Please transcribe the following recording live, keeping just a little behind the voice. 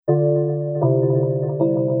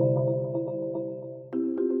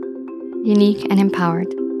unique, and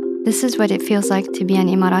empowered. This is what it feels like to be an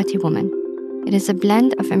Emirati woman. It is a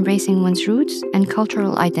blend of embracing one's roots and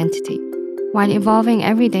cultural identity, while evolving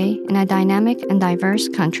every day in a dynamic and diverse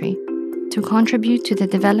country to contribute to the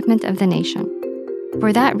development of the nation.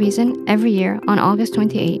 For that reason, every year on August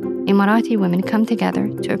 28, Emirati women come together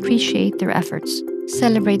to appreciate their efforts,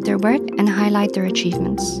 celebrate their work, and highlight their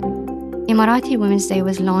achievements. Emirati Women's Day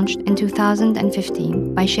was launched in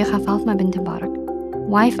 2015 by Sheikha Fatima bint Mubarak,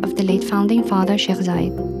 wife of the late founding father Sheikh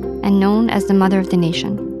Zayed, and known as the Mother of the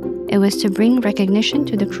Nation. It was to bring recognition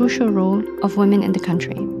to the crucial role of women in the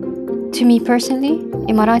country. To me personally,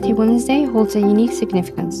 Emirati Women's Day holds a unique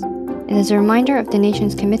significance. It is a reminder of the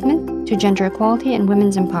nation's commitment to gender equality and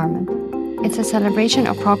women's empowerment. It's a celebration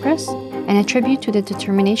of progress and a tribute to the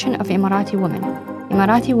determination of Emirati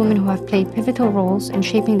women who have played pivotal roles in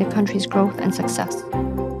shaping the country's growth and success.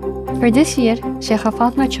 For this year, Sheikha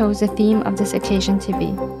Fatima chose the theme of this occasion to be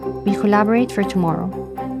 "We Collaborate for Tomorrow."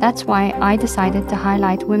 That's why I decided to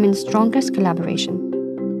highlight women's strongest collaboration,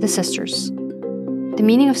 the sisters. The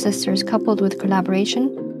meaning of sisters coupled with collaboration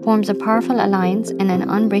forms a powerful alliance and an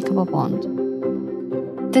unbreakable bond.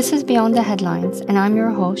 This is Beyond the Headlines, and I'm your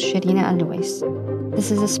host, Shireena Al Nowais. This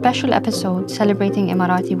is a special episode celebrating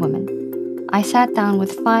Emirati women. I sat down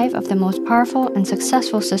with 5 of the most powerful and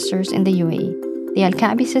successful sisters in the UAE, the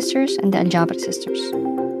Kaabi sisters and the Jabr sisters.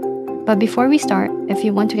 But before we start, if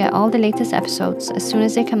you want to get all the latest episodes as soon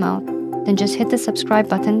as they come out, then just hit the subscribe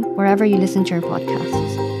button wherever you listen to your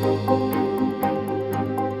podcasts.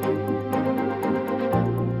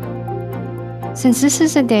 Since this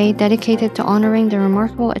is a day dedicated to honoring the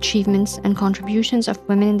remarkable achievements and contributions of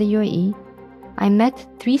women in the UAE, I met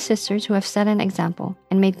 3 sisters who have set an example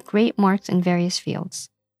and made great marks in various fields.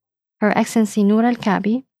 Her Excellency Noor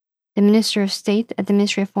Al-Kaabi, the Minister of State at the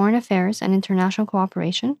Ministry of Foreign Affairs and International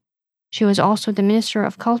Cooperation. She was also the Minister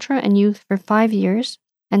of Culture and Youth for 5 years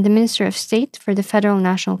and the Minister of State for the Federal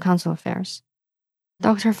National Council Affairs.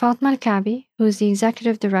 Dr. Fatima Al-Kaabi, who is the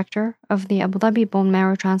Executive Director of the Abu Dhabi Bone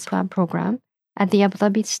Marrow Transplant Program at the Abu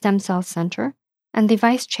Dhabi Stem Cell Center and the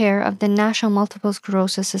Vice Chair of the National Multiple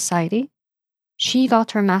Sclerosis Society. She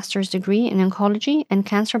got her master's degree in oncology and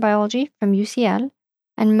cancer biology from UCL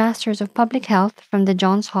and Masters of Public Health from the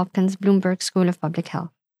Johns Hopkins Bloomberg School of Public Health.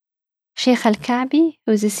 Sheikh Al-Kaabi,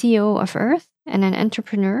 who is the CEO of Earth and an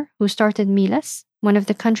entrepreneur who started Milas, one of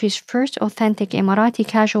the country's first authentic Emirati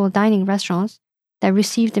casual dining restaurants that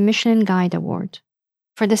received the Michelin Guide Award.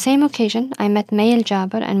 For the same occasion, I met May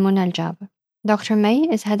Al-Jabr and Muna Al-Jabr. Dr. May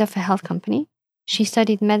is head of a health company. She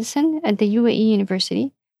studied medicine at the UAE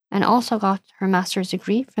University and also got her master's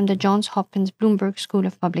degree from the Johns Hopkins Bloomberg School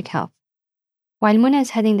of Public Health, while Muna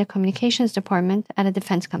is heading the communications department at a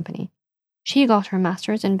defense company. She got her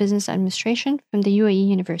master's in business administration from the UAE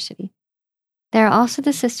University. They are also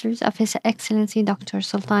the sisters of His Excellency Dr.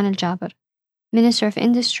 Sultan Al-Jabr, Minister of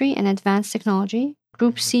Industry and Advanced Technology,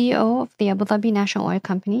 Group CEO of the Abu Dhabi National Oil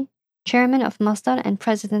Company, Chairman of Masdar and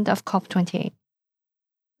President of COP28.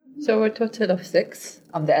 So we're a total of 6.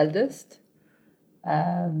 I'm the eldest.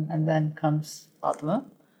 And then comes Fatima.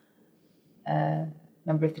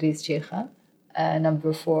 Number 3 is Sheikha.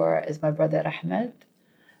 Number 4 is my brother Ahmed.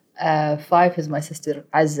 5 is my sister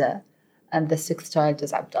Azza. And the 6th child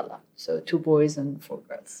is Abdullah. So 2 boys and 4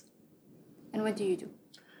 girls. And what do you do?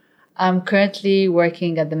 I'm currently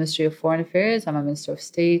working at the Ministry of Foreign Affairs. I'm a Minister of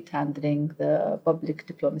State handling the public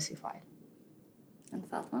diplomacy file. And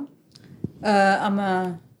Fatima? I'm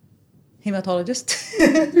a hematologist.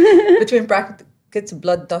 Between brackets,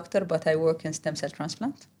 blood doctor, but I work in stem cell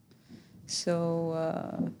transplant. So,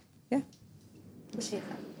 yeah.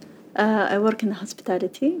 I work in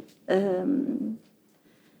hospitality,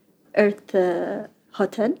 Earth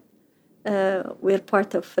Hotel. We're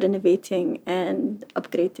part of renovating and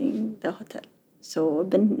upgrading the hotel. So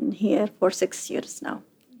I've been here for 6 years now.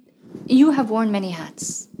 You have worn many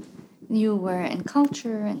hats. You were in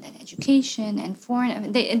culture and then education and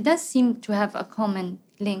foreign. It does seem to have a common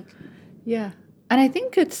link. Yeah. And I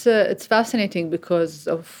think it's fascinating because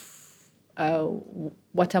of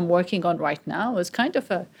what I'm working on right now is kind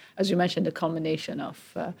of as you mentioned, a culmination of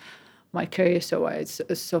my career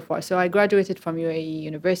so far. So I graduated from UAE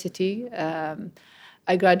University.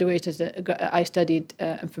 I studied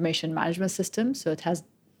information management systems. So it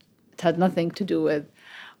had nothing to do with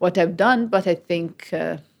what I've done, but I think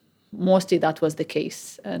mostly that was the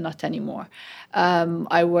case, not anymore.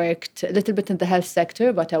 I worked a little bit in the health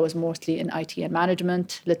sector, but I was mostly in IT and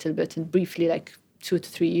management, a little bit and briefly, like 2 to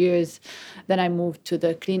 3 years. Then I moved to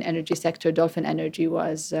the clean energy sector. Dolphin Energy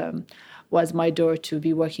was my door to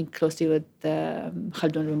be working closely with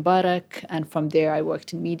Mubarak. And from there, I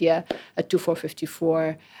worked in media at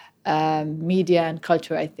 2454 Media and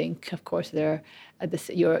culture, I think, of course, they're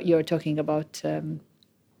you're talking about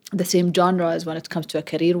the same genre as when it comes to a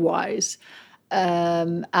career-wise.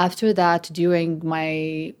 After that, during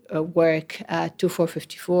my work at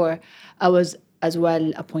 2454, I was as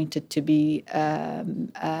well appointed to be a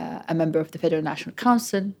member of the Federal National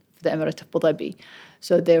Council for the Emirate of Abu Dhabi.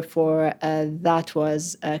 So therefore, that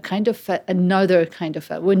was another kind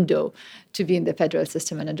of a window to be in the federal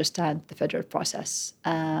system and understand the federal process.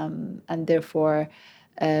 And therefore,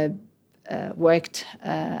 worked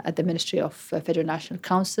at the Ministry of Federal National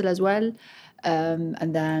Council as well,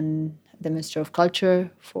 and then the Minister of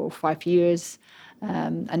Culture for 5 years.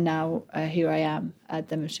 And now here I am at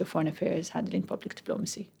the Ministry of Foreign Affairs handling public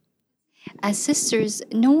diplomacy. As sisters,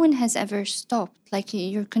 no one has ever stopped. Like,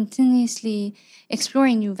 you're continuously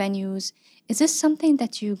exploring new venues. Is this something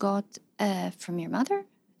that you got from your mother?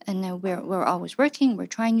 And we're always working, we're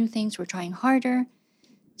trying new things, we're trying harder.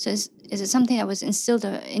 So is it something that was instilled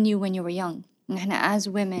in you when you were young? And as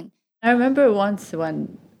women. I remember once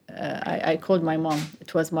when I called my mom.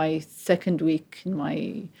 It was my second week in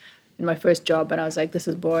my first job, and I was like, "This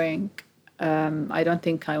is boring. I don't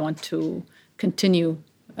think I want to continue,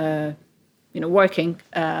 working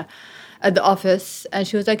at the office." And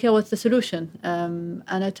she was like, "Yeah, what's the solution?" And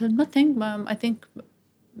I told her, "Nothing, Mom. I think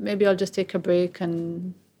maybe I'll just take a break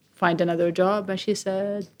and find another job." And she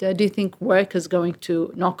said, "Do you think work is going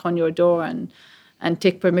to knock on your door and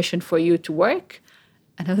take permission for you to work?"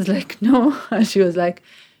 And I was like, "No." And she was like,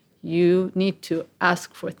 "You need to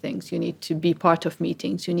ask for things. You need to be part of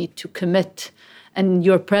meetings. You need to commit. And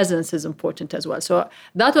your presence is important as well." So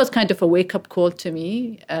that was kind of a wake-up call to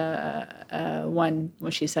me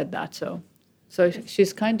when she said that. So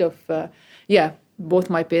she's kind of, both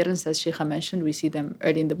my parents, as Sheikha mentioned, we see them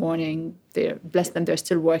early in the morning. Bless them, they're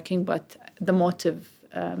still working, but the motive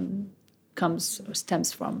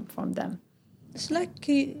stems from them. It's like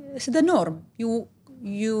it's the norm.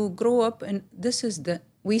 You grow up and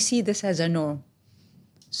we see this as a norm.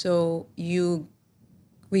 So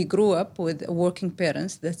we grew up with working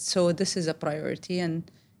parents so this is a priority, and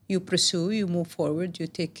you pursue, you move forward, you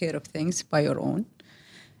take care of things by your own.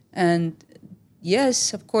 And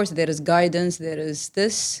yes, of course, there is guidance, there is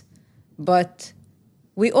this, but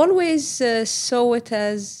we always saw it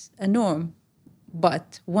as a norm.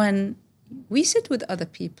 But when we sit with other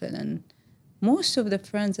people, and most of the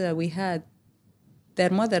friends that we had,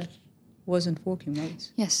 their mother wasn't working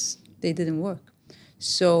mothers. Yes. They didn't work.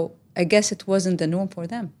 So I guess it wasn't the norm for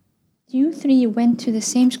them. You three went to the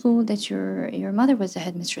same school that your mother was the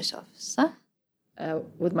headmistress of, huh?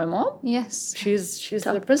 With my mom? Yes. She's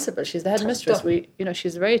the principal. She's the headmistress.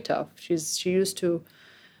 She's very tough. She used to,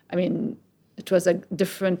 it was a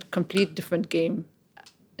complete different game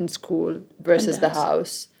in school versus the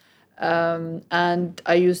house. And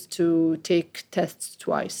I used to take tests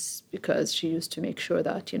twice because she used to make sure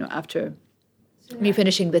that, after me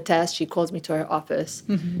finishing the test, she calls me to her office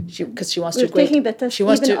because she wants to grade. Taking the test she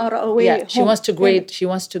wants even to, our way yeah, she home. wants to grade. She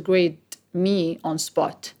wants to grade me on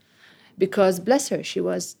spot because, bless her, she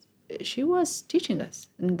was teaching us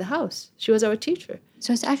in the house. She was our teacher.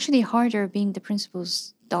 So it's actually harder being the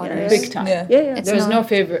principal's daughter. Yes. Big time. Yeah. There's no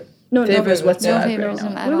favors whatsoever. No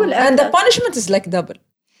favorism at We all. will And the punishment is like double.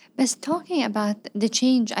 But talking about the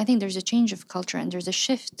change, I think there's a change of culture and there's a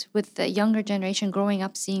shift with the younger generation growing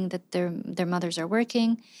up seeing that their mothers are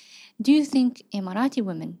working. Do you think Emirati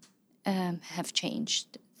women have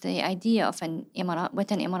changed? The idea of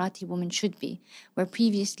what an Emirati woman should be, where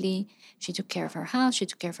previously she took care of her house, she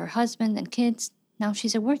took care of her husband and kids. Now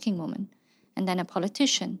she's a working woman and then a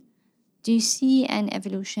politician. Do you see an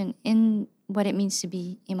evolution in what it means to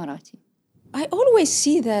be Emirati? I always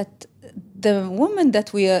see that the women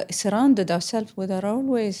that we are surrounded ourselves with are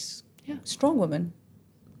always strong women.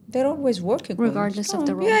 They're always working regardless women. of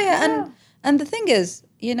the role. Yeah. And the thing is,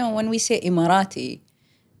 when we say Emirati,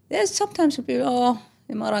 there's sometimes people,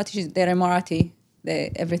 Emirati, they're Emirati.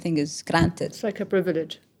 Everything is granted. It's like a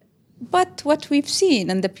privilege. But what we've seen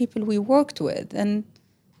and the people we worked with, and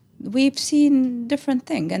we've seen different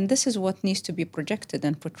things. And this is what needs to be projected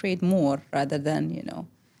and portrayed more rather than,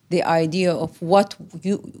 the idea of what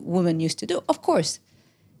women used to do. Of course,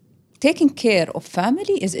 taking care of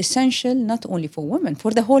family is essential not only for women,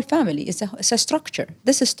 for the whole family. It's a structure.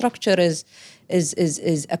 This structure is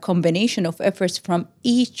a combination of efforts from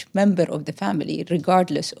each member of the family,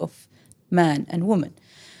 regardless of man and woman.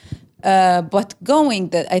 But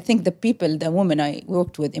I think the women I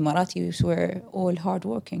worked with, Emiratis, were all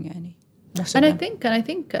hardworking. And I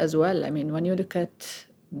think as well, when you look at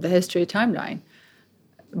the history timeline,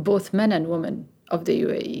 both men and women of the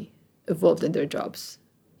UAE evolved in their jobs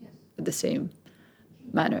at the same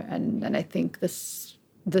manner. And I think this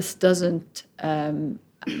doesn't,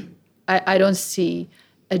 I don't see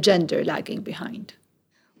a gender lagging behind.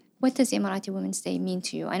 What does Emirati Women's Day mean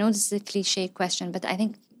to you? I know this is a cliche question, but I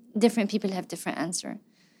think different people have different answer.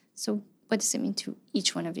 So what does it mean to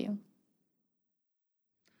each one of you?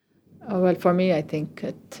 Well, for me, I think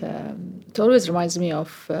it always reminds me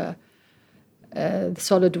of the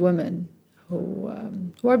solid women who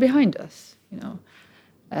are behind us.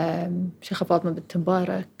 Sheikha Fatima bint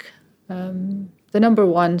Mubarak, the number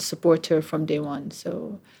one supporter from day one.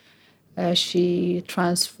 So she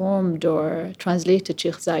transformed or translated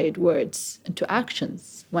Sheikh Zayed words into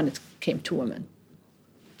actions when it came to women.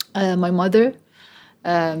 My mother,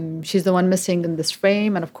 she's the one missing in this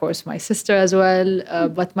frame, and of course my sister as well.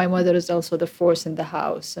 But my mother is also the force in the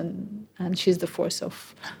house, and she's the force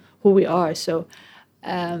of who we are. So,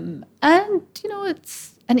 and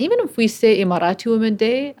even if we say Emirati Women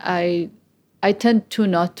Day, I tend to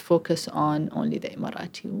not focus on only the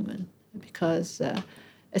Emirati women, because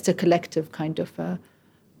it's a collective kind of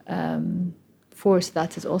force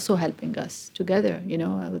that is also helping us together,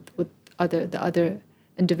 with the other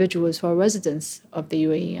individuals who are residents of the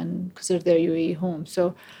UAE and consider their UAE home.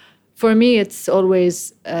 So for me, it's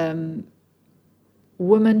always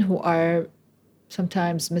women who are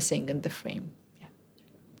sometimes missing in the frame. Yeah.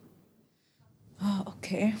 Oh,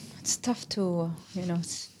 okay. It's tough to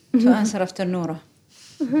answer after Noura.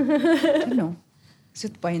 I don't know. Is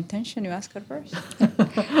it by intention you ask her first?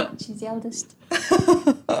 She's the eldest.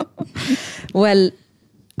 Well,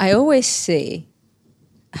 I always say,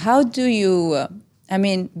 how do you...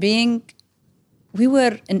 we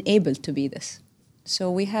were enabled to be this. So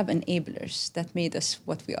we have enablers that made us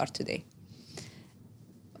what we are today.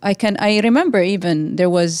 I remember even there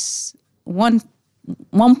was one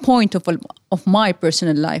point of my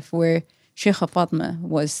personal life where Sheikha Fatima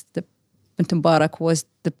bint Mubarak was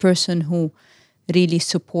the person who really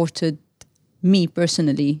supported me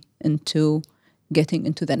personally into getting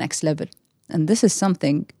into the next level. And this is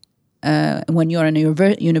something, when you're in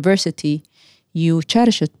a university, you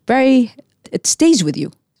cherish it it stays with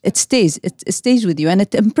you. It stays with you, and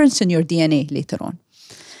it imprints in your DNA later on.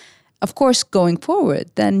 Of course, going forward,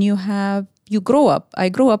 then you grow up. I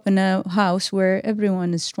grew up in a house where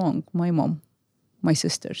everyone is strong. My mom, my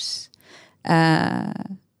sisters,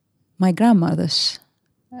 my grandmothers,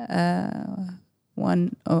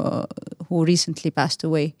 one who recently passed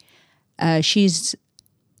away. I'll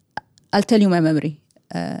tell you my memory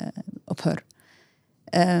of her.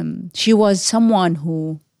 She was someone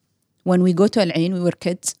who, when we go to Al Ain, we were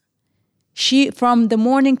kids, she, from the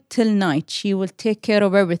morning till night, she will take care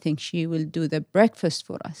of everything. She will do the breakfast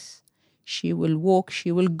for us. She will walk.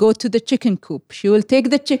 She will go to the chicken coop. She will take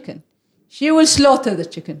the chicken. She will slaughter the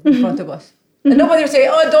chicken in front of us. And nobody will say,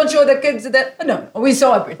 oh, don't show the kids that. No, we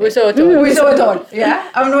saw everything. We saw it all. We saw it all. Yeah.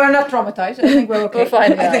 I mean, we're not traumatized. I think we're okay. We're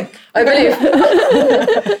fine. Yeah. I think. I believe.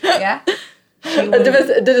 Yeah.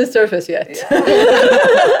 It didn't surface yet.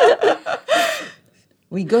 Yeah.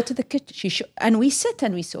 We go to the kitchen, and we sit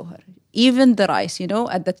and we saw her. Even the rice,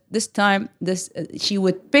 at this time, she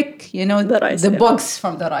would pick, the rice, bugs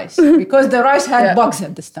from the rice, because the rice had bugs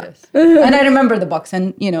at this time. Yes. And I remember the bugs,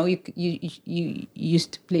 and you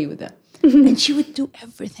used to play with them. And she would do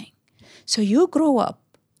everything. So you grow up.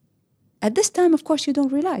 At this time, of course, you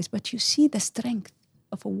don't realize, but you see the strength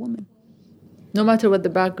of a woman. No matter what the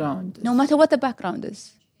background is. No matter what the background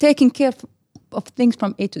is. Taking care of things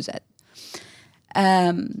from A to Z.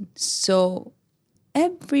 So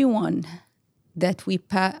everyone that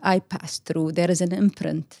I pass through, there is an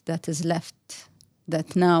imprint that is left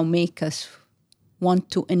that now make us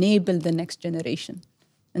want to enable the next generation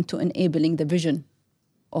into enabling the vision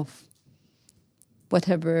of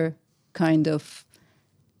whatever kind of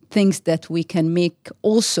things that we can make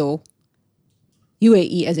also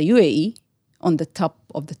UAE as a UAE on the top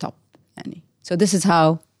of the top. So this is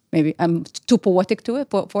how, maybe I'm too poetic to it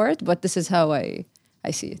for it, but this is how I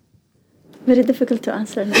see it. Very difficult to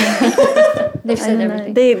answer. They've said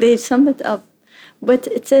everything. They sum it up, but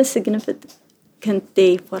it's a significant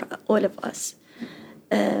day for all of us,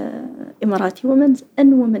 Emirati women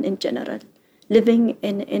and women in general, living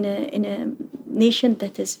in a nation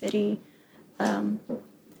that is very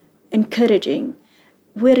encouraging.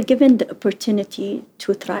 We're given the opportunity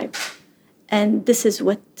to thrive, and this is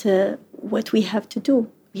what we have to do.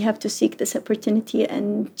 We have to seek this opportunity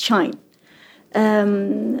and shine.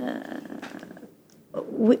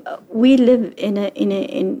 We live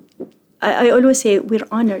I always say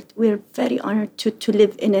we're very honored to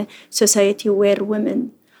live in a society where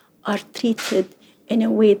women are treated in a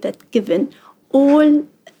way that given all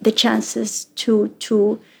the chances to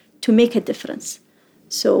make a difference.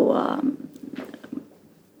 So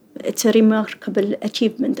it's a remarkable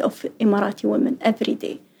achievement of Emirati women every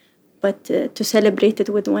day. But to celebrate it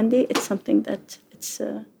with one day, it's something that it's...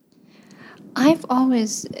 I've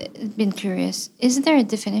always been curious, is there a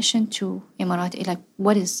definition to Emirati? Like,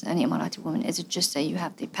 what is an Emirati woman? Is it just that you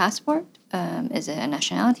have the passport? Is it a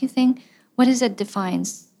nationality thing? What is it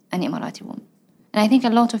defines an Emirati woman? And I think a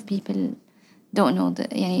lot of people don't know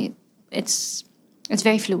that. It's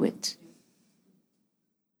very fluid.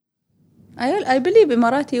 I believe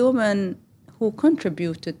Emirati women who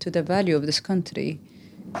contributed to the value of this country.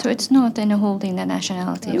 So it's not in holding the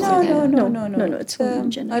nationality. No. It's in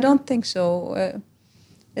general. I don't think so.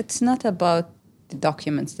 It's not about the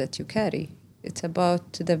documents that you carry. It's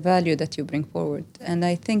about the value that you bring forward. And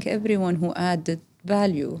I think everyone who added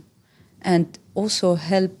value and also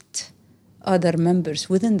helped other members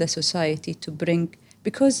within the society to bring,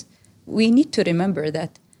 because we need to remember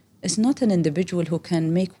that it's not an individual who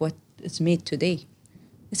can make what is made today.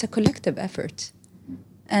 It's a collective effort.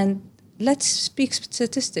 And let's speak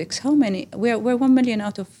statistics. How many? We're 1 million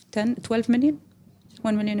out of 12 million?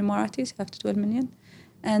 1 million Emiratis after 12 million.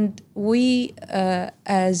 And we,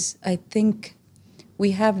 as I think,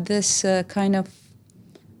 we have this kind of,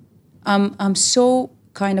 I'm so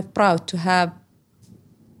kind of proud to have,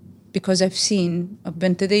 because I've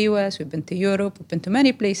been to the US, we've been to Europe, we've been to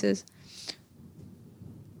many places.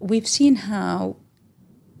 We've seen how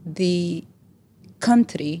the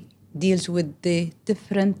country deals with the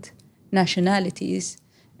different nationalities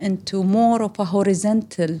into more of a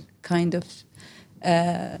horizontal kind of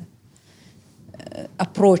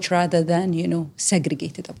approach rather than,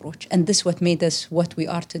 segregated approach. And this is what made us what we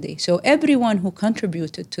are today. So everyone who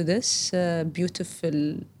contributed to this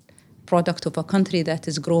beautiful product of a country that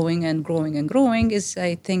is growing and growing and growing is,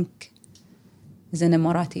 I think, is an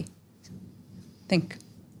Emirati. I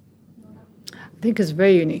think it's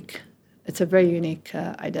very unique. It's a very unique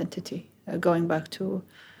identity. Going back to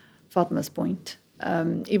Fatima's point,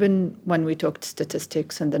 even when we talked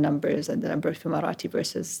statistics and the numbers and the number of Emirati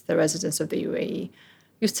versus the residents of the UAE,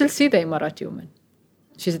 you still see the Emirati woman.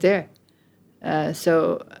 She's there.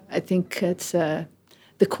 So I think it's the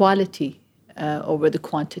quality over the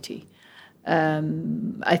quantity.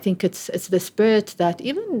 I think it's the spirit that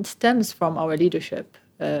even stems from our leadership,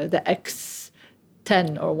 the X10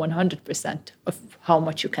 or 100% of how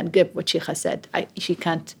much you can give. What Sheikha said, I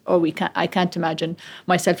can't imagine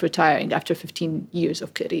myself retiring after 15 years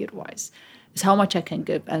of career-wise. It's how much I can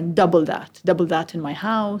give and double that in my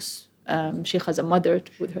house. Sheikha's a mother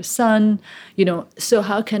with her son, so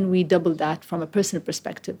how can we double that from a personal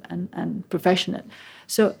perspective and professional?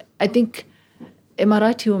 So I think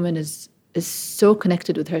Emirati woman is so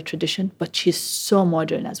connected with her tradition, but she's so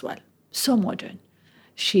modern as well. So modern.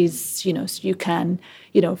 She's, you can,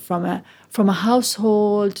 from a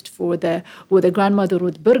household with a grandmother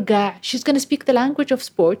with burqa, she's going to speak the language of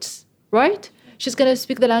sports, right? She's going to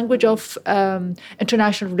speak the language of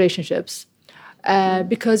international relationships,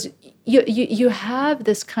 because you have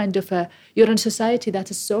this kind of you're in a society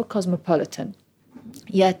that is so cosmopolitan,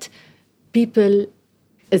 yet people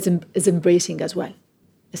is embracing as well.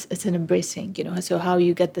 It's an embracing, so how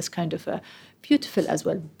you get this kind of a beautiful as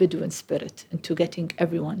well Bedouin spirit into getting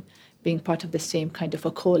everyone being part of the same kind of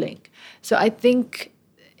a calling. So I think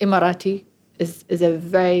Emirati is a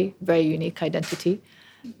very, very unique identity.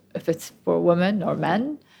 If it's for women or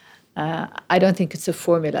men, I don't think it's a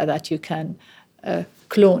formula that you can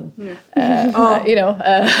clone.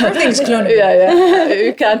 Everything's clonable. Yeah.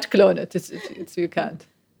 You can't clone it. You can't.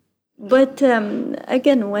 But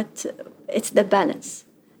again, it's the balance.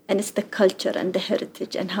 And it's the culture and the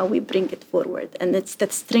heritage and how we bring it forward. And it's the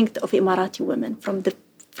strength of Emirati women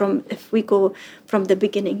if we go from the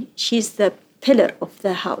beginning, she's the pillar of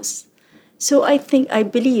the house. So I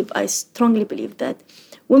strongly believe that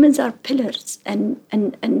women are pillars and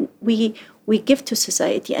we give to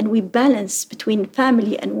society and we balance between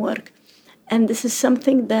family and work. And this is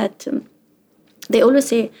something that they always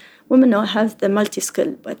say women have the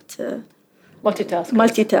multi-skill, but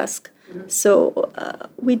multitask. So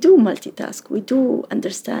we do multitask. We do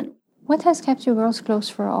understand. What has kept you girls close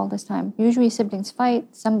for all this time? Usually siblings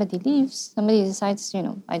fight, somebody leaves, somebody decides,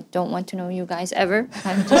 I don't want to know you guys ever.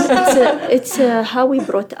 It's how we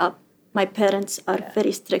brought up. My parents are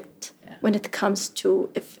very strict when it comes to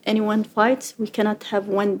if anyone fights, we cannot have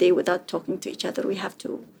one day without talking to each other. We have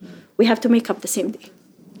to make up the same day.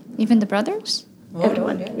 Even the brothers?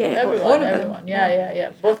 Everyone. Everyone.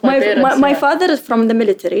 Yeah. Both my parents. My father is from the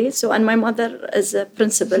military, and my mother is a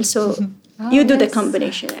principal. So you do the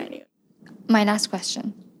combination. My last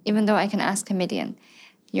question, even though I can ask a million,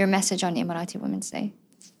 your message on Emirati Women's Day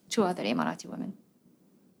to other Emirati women.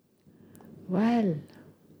 Well,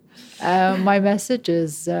 my message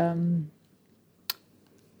is I'm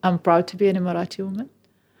proud to be an Emirati woman,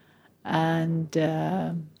 and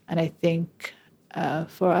I think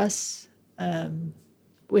for us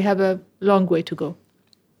we have a long way to go.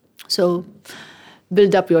 So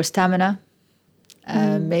build up your stamina,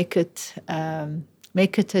 make it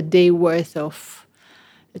a day worth of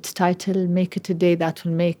its title, make it a day that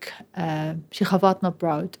will make Sheikha Fatima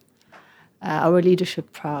proud, our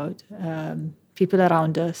leadership proud, people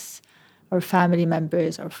around us, our family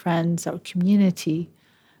members, our friends, our community.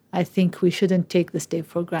 I think we shouldn't take this day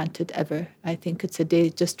for granted ever. I think it's a day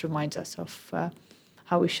that just reminds us of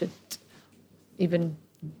how we should even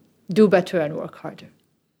do better and work harder.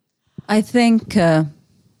 I think,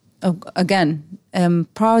 again, I'm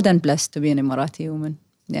proud and blessed to be an Emirati woman.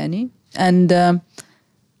 Yani. And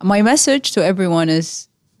my message to everyone is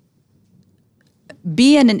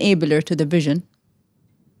be an enabler to the vision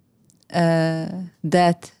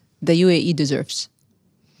that the UAE deserves.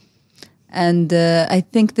 And I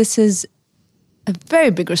think this is a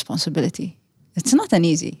very big responsibility. It's not an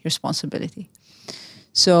easy responsibility.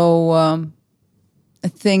 So I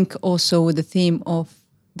think also with the theme of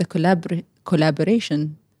the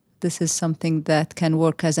collaboration, this is something that can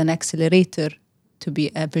work as an accelerator to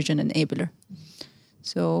be a vision enabler.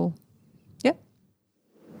 So, yeah.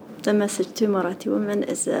 The message to Emirati women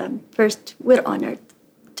is first, we're honored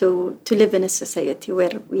to live in a society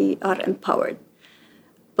where we are empowered.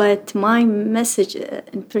 But my message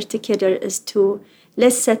in particular is to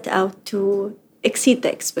let's set out to exceed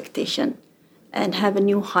the expectation and have a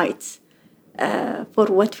new heights for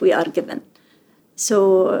what we are given.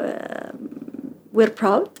 So we're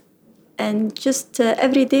proud, and just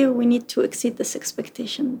every day we need to exceed this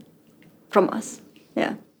expectation from us.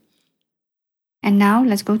 Yeah. And now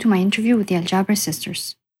let's go to my interview with the Al Jaber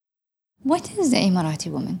sisters. What is the Emirati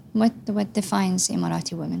woman? What defines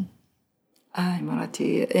Emirati women?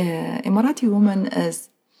 Emirati woman is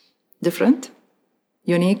different,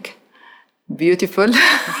 unique, beautiful,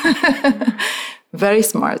 very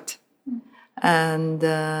smart. And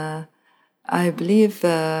I believe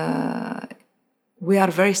we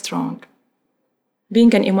are very strong.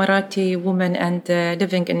 Being an Emirati woman and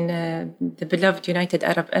living in the beloved United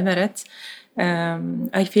Arab Emirates,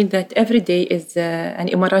 I feel that every day is an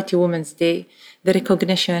Emirati Women's Day. The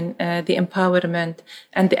recognition, the empowerment,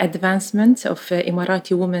 and the advancement of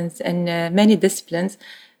Emirati women in many disciplines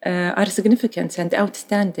are significant and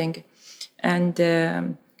outstanding. And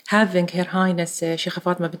having Her Highness Sheikha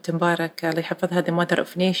Fatima bint Mubarak, Allah يحفظها, the Mother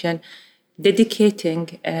of Nation,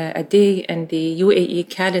 dedicating a day in the UAE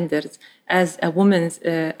calendars as a woman's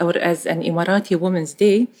or as an Emirati Women's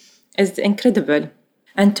Day is incredible.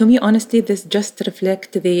 And to me, honestly, this just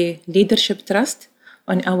reflects the leadership trust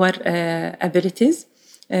on our abilities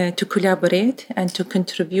to collaborate and to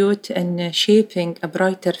contribute in shaping a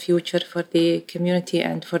brighter future for the community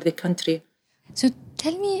and for the country. So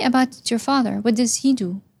tell me about your father. What does he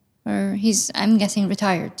do? Or he's, I'm guessing,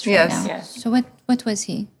 retired right now. Yes. So what was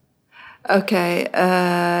he? Okay,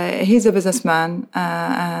 he's a businessman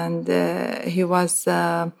and he was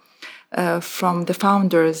from the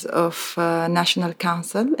founders of National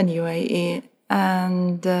Council in UAE.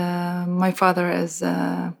 And my father is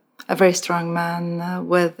a very strong man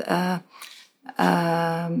with a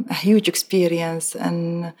huge experience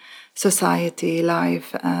in society,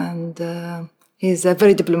 life, and he's a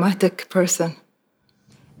very diplomatic person.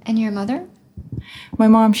 And your mother? My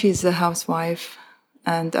mom, she's a housewife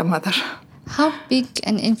and a mother. How big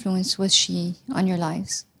an influence was she on your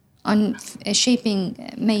lives, on shaping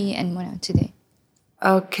May and Mona today?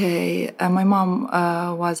 Okay, my mom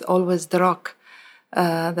was always the rock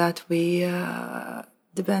that we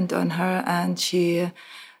depend on her, and she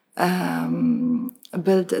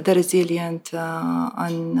built the resilience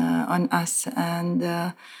on us,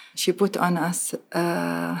 and she put on us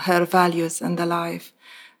her values in the life,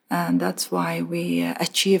 and that's why we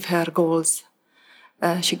achieve her goals.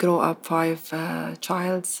 She grew up 5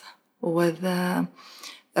 childs with a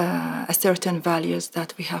certain values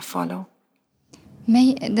that we have followed.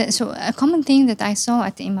 So a common thing that I saw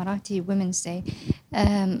at the Emirati Women's Day,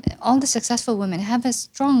 all the successful women have a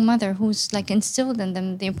strong mother who's like instilled in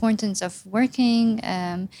them the importance of working,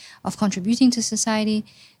 of contributing to society.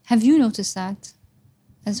 Have you noticed that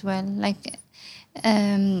as well?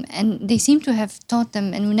 And they seem to have taught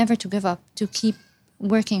them and never to give up, to keep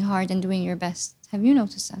working hard and doing your best. Have you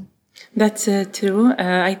noticed that? That's true.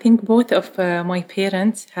 I think both of my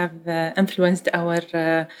parents have influenced our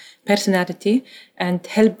personality and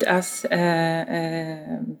helped us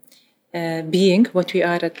being what we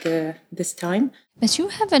are at this time. But you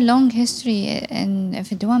have a long history in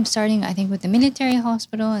Fidwam, starting, I think, with the military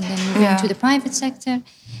hospital and then moving to the private sector.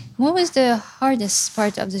 What was the hardest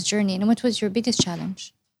part of this journey, and what was your biggest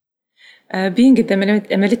challenge? Being in the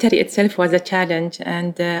military itself was a challenge,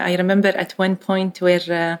 and I remember at one point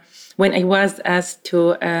where when I was asked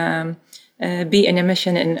to be in a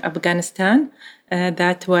mission in Afghanistan,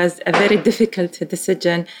 that was a very difficult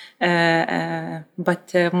decision,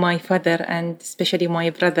 but my father and especially my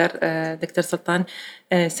brother, Dr. Sultan,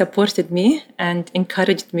 supported me and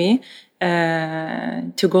encouraged me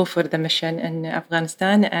to go for the mission in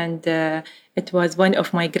Afghanistan, and it was one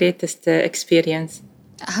of my greatest experience.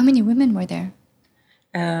 How many women were there?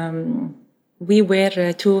 We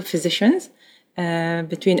were two physicians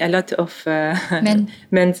between a lot of men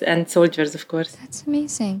and soldiers, of course. That's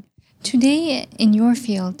amazing. Today, in your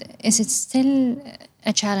field, is it still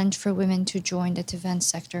a challenge for women to join the defense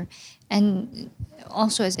sector? And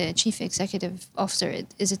also, as a chief executive officer,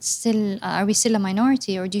 is it still? Are we still a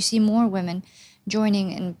minority, or do you see more women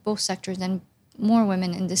joining in both sectors and more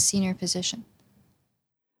women in this senior position?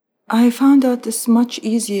 I found out it's much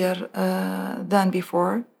easier than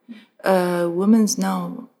before. Women's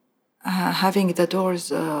now having the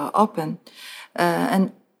doors open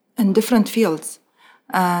and in different fields.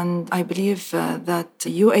 And I believe that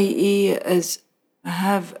UAE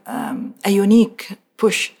have a unique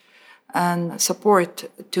push and support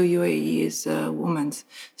to UAE's women.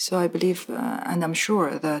 So I believe, and I'm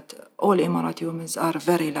sure that all Emirati women are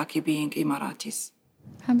very lucky being Emiratis.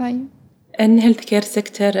 How about you? In healthcare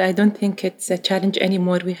sector, I don't think it's a challenge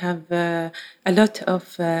anymore. We have a lot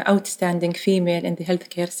of outstanding female in the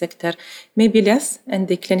healthcare sector, maybe less in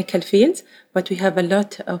the clinical fields, but we have a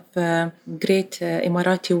lot of great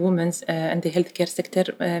Emirati women in the healthcare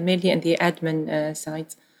sector, mainly in the admin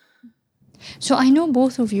side. So I know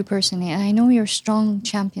both of you personally, and I know you're strong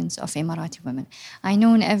champions of Emirati women. I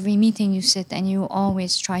know in every meeting you sit and you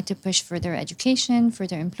always try to push for their education, for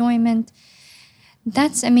their employment.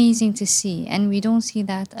 That's amazing to see, and we don't see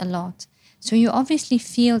that a lot. So you obviously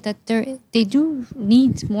feel that they do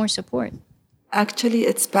need more support. Actually,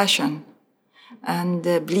 it's passion and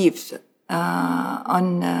belief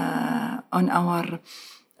on our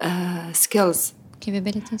skills,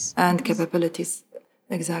 capabilities.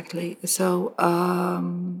 Exactly. So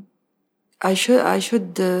I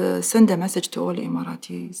should send a message to all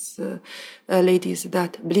Emiratis ladies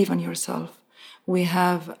that believe in yourself. We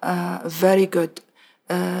have very good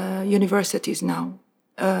universities now,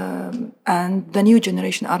 and the new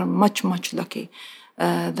generation are much lucky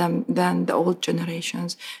than the old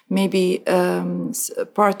generations. Maybe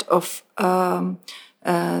part of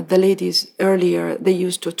the ladies earlier, they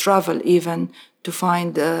used to travel even to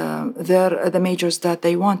find the majors that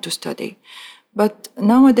they want to study. But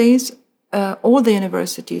nowadays, all the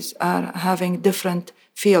universities are having different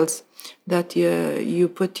fields that you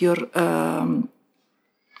put your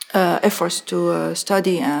efforts to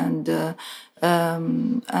study and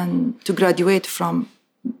to graduate from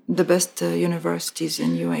the best universities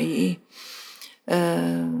in UAE.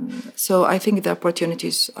 So I think the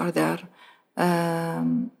opportunities are there.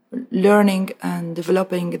 Learning and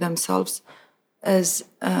developing themselves is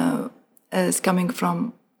coming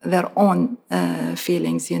from their own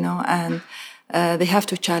feelings, and they have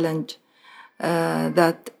to challenge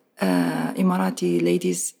that Emirati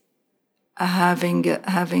ladies having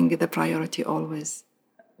the priority always.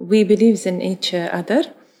 We believe in each other,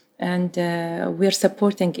 and we're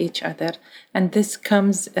supporting each other. And this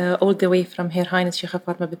comes all the way from Her Highness Sheikha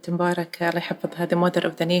Fatima bint Mubarak, Allah yahfadha, the mother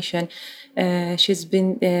of the nation. She's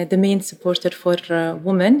been the main supporter for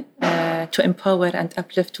women to empower and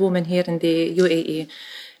uplift women here in the UAE.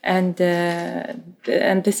 And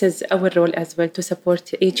this is our role as well, to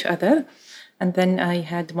support each other. And then I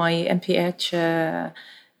had my MPH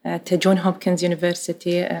at Johns Hopkins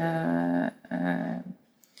University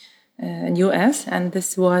in US, and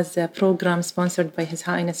this was a program sponsored by His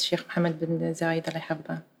Highness Sheikh Mohammed bin Zayed Al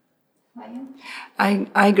Nowais.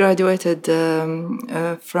 I graduated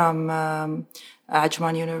from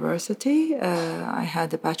Ajman University. I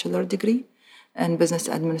had a bachelor degree in business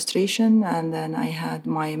administration, and then I had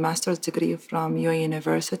my master's degree from UAE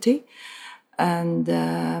University, and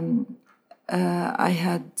I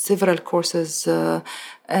had several courses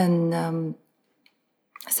in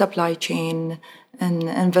supply chain and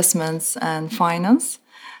investments and finance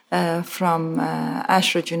from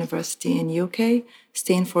Ashridge University in UK,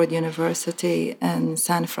 Stanford University in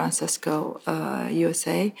San Francisco,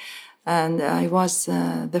 USA. And I was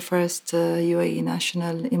the first UAE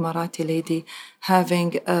national Emirati lady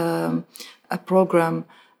having a program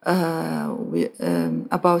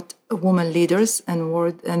about women leaders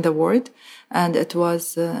in the world, and it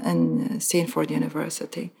was in Stanford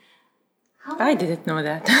University. I didn't know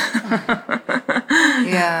that.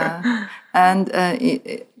 Yeah, and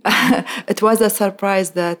it was a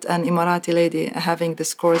surprise that an Emirati lady having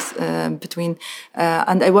this course between,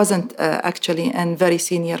 and I wasn't actually in very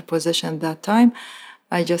senior position that time.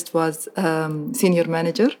 I just was senior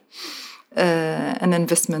manager, an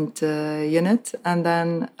investment unit, and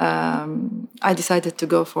then I decided to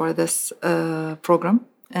go for this program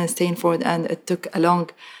in Stanford, and it took a long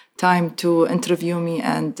time to interview me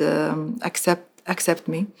and accept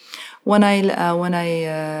me. When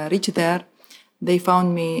I reached there, they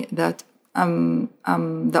found me that I'm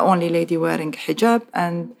the only lady wearing hijab,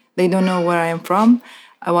 and they don't know where I am from.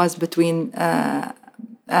 I was between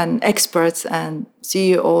and experts and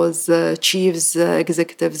CEOs, chiefs,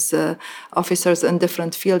 executives, officers in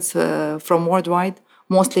different fields from worldwide.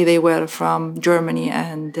 Mostly they were from Germany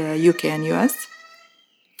and UK and US.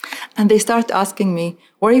 And they start asking me,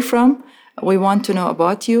 where are you from? We want to know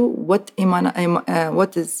about you. What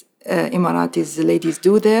is Emiratis ladies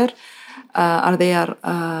do there? Are they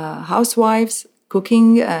housewives,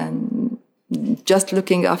 cooking and just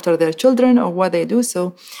looking after their children, or what they do?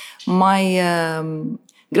 So my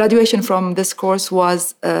graduation from this course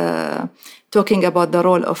was talking about the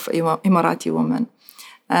role of Emirati women.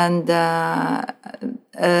 And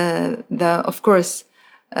of course,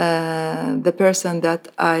 the person that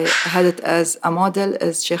I had it as a model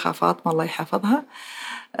is Sheikha Fatima, Allah yahfadha.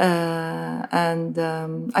 And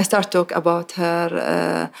I start talk about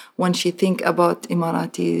her when she think about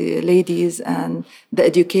Emirati ladies and the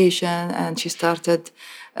education, and she started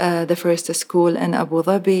the first school in Abu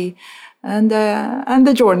Dhabi, and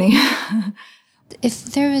the journey.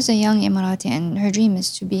 If there is a young Emirati and her dream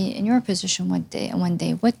is to be in your position one day,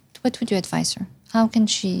 what would you advise her? How can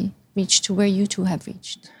she reach to where you two have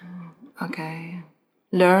reached? Okay,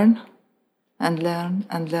 learn and learn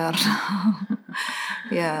and learn.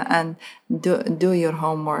 Yeah, and do your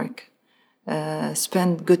homework.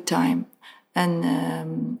 Spend good time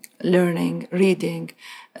and learning, reading,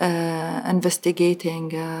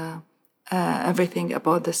 investigating everything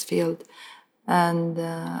about this field. And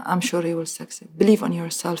I'm sure you will succeed. Believe in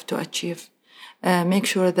yourself to achieve. Make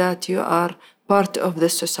sure that you are part of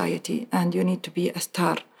this society and you need to be a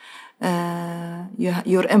star.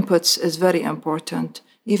 Your inputs is very important.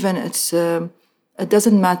 Even it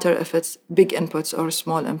doesn't matter if it's big inputs or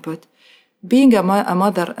small input. Being a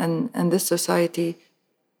mother in this society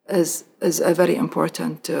is a very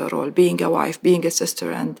important role. Being a wife, being a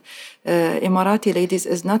sister, and Emirati ladies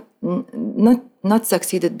is not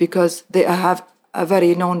succeeded because they have a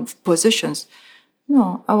very known positions.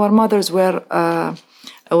 No, our mothers were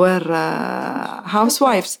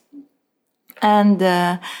housewives, and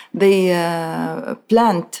they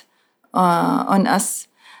plant on us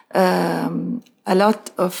a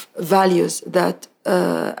lot of values that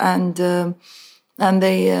and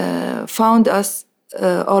they found us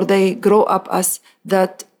or they grow up us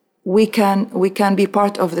that we can be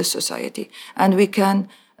part of the society and we can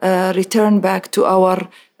return back to our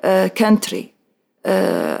country,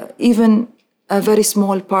 even a very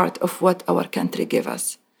small part of what our country gave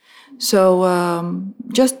us. So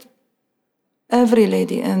just every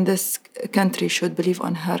lady in this country should believe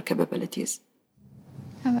on her capabilities.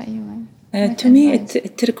 How about you, to me,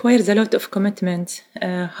 it requires a lot of commitment,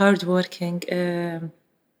 hard working,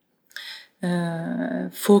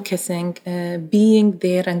 focusing, being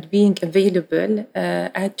there and being available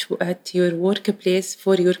at your workplace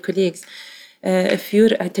for your colleagues. If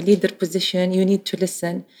you're at a leader position, you need to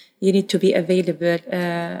listen. You need to be available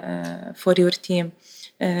for your team.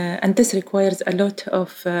 And this requires a lot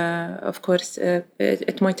of course,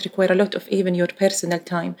 it might require a lot of even your personal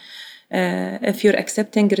time. If you're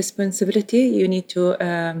accepting responsibility, you need to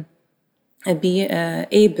be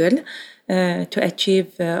able to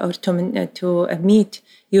achieve or to meet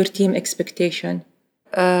your team expectation.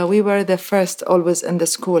 We were the first always in the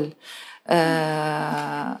school.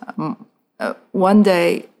 One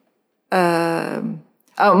day,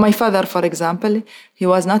 my father, for example, he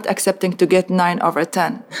was not accepting to get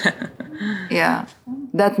 9/10. Yeah,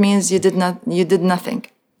 that means you did nothing.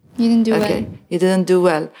 You didn't do well. You didn't do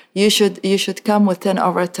well. You should come with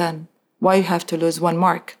 10/10. Why you have to lose 1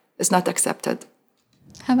 mark? It's not accepted.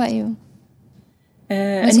 How about you?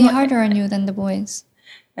 Was he harder on you than the boys?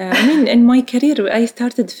 I mean, in my career, I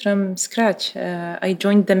started from scratch. I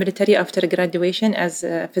joined the military after graduation as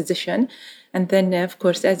a physician. And then, of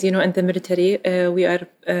course, as you know, in the military,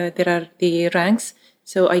 there are the ranks.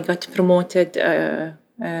 So I got promoted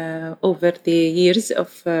over the years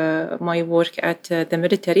of my work at the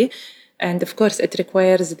military. And of course, it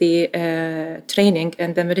requires the training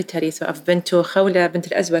in the military. So I've been to Khawla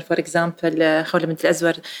bint al-Azwar, for example, Khawla bint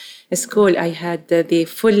al-Azwar school. I had the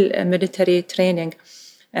full military training.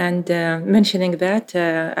 And mentioning that,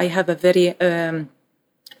 I have a very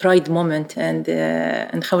pride moment and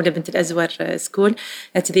in Khawla bint al-Azwar school.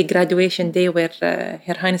 At the graduation day where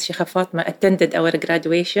Her Highness Sheikha Fatima attended our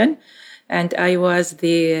graduation. And I was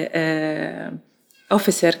the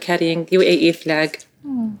officer carrying UAE flag.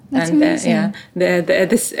 Oh, that's and amazing.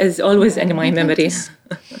 This is always in my memory.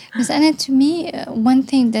 Ms. Anna, to me, one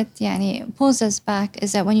thing that pulls us back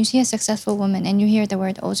is that when you see a successful woman and you hear the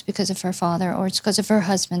word, oh, it's because of her father, or it's because of her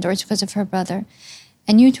husband, or it's because of her brother,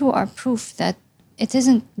 and you two are proof that it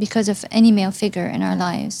isn't because of any male figure in our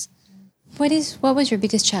lives. What was your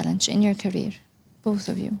biggest challenge in your career, both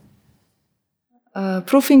of you?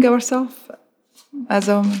 Proving ourselves as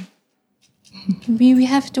a woman. We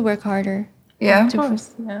have to work harder. Yeah, Of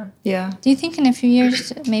course, yeah. Do you think in a few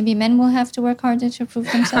years maybe men will have to work harder to prove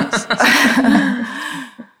themselves?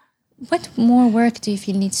 What more work do you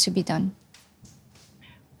feel needs to be done?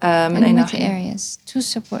 In which areas to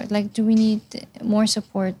support? Like, do we need more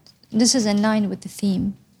support? This is in line with the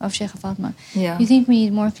theme of Sheikha Fatima. Yeah. You think we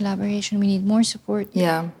need more collaboration? We need more support?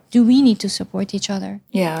 Yeah. Do we need to support each other?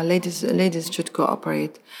 Yeah, ladies should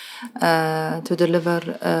cooperate to deliver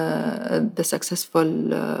the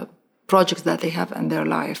successful projects that they have in their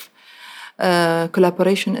life.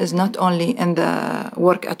 Collaboration is not only in the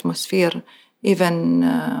work atmosphere, even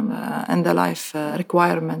in the life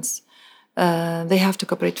requirements. They have to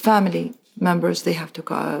cooperate. Family members, they have to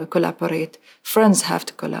collaborate. Friends have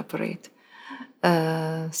to collaborate.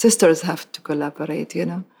 Sisters have to collaborate,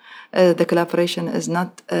 The collaboration is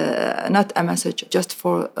not a message just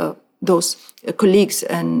for those colleagues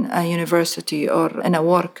in a university or in a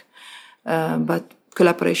work, but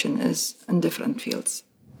collaboration is in different fields.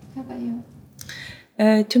 How about you?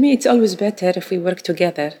 To me, it's always better if we work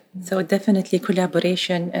together. So definitely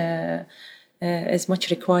collaboration is much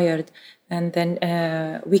required. And then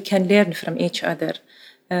we can learn from each other.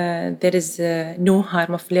 There is no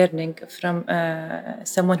harm of learning from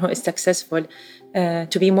someone who is successful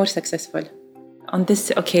to be more successful. On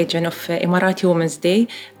this occasion of Emirati Women's Day,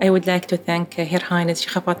 I would like to thank Her Highness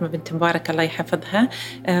Sheikha Fatima bint Mubarak, Allah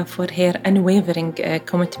yahfadha, for her unwavering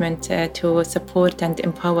commitment to support and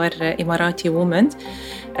empower Emirati women.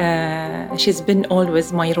 She's been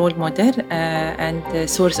always my role model and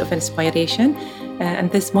source of inspiration,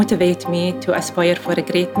 and this motivates me to aspire for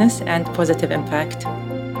greatness and positive impact.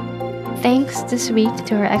 Thanks this week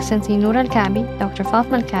to Her Excellency Noor Al Kaabi, Dr.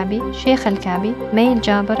 Fatima Al Kaabi, Sheikh Al Kaabi, May Al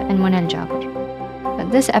Jaber, and Mona Al Jaber.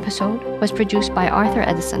 This episode was produced by Arthur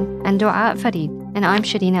Edison and Dua Farid, and I'm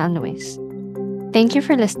Shireena Al Nowais. Thank you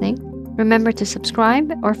for listening. Remember to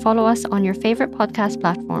subscribe or follow us on your favorite podcast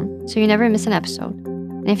platform so you never miss an episode.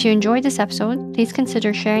 And if you enjoyed this episode, please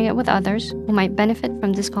consider sharing it with others who might benefit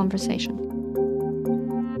from this conversation.